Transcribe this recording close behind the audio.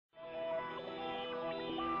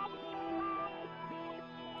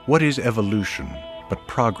What is evolution but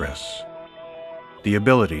progress? The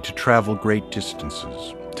ability to travel great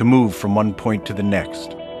distances, to move from one point to the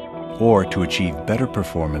next, or to achieve better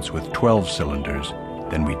performance with 12 cylinders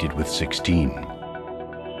than we did with 16.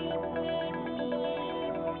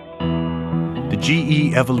 The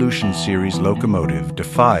GE Evolution Series locomotive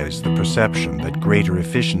defies the perception that greater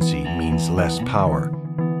efficiency means less power,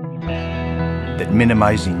 that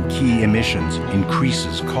minimizing key emissions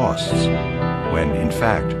increases costs, when, in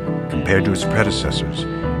fact, compared to its predecessors,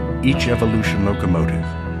 each Evolution locomotive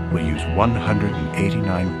will use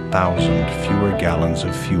 189,000 fewer gallons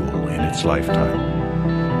of fuel in its lifetime.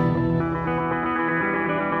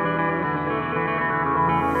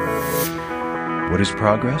 What is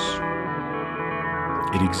progress?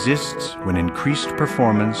 It exists when increased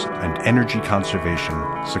performance and energy conservation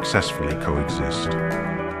successfully coexist.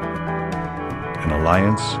 An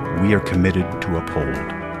alliance we are committed to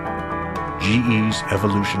uphold. GE's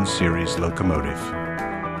Evolution Series locomotive.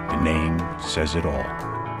 The name says it all.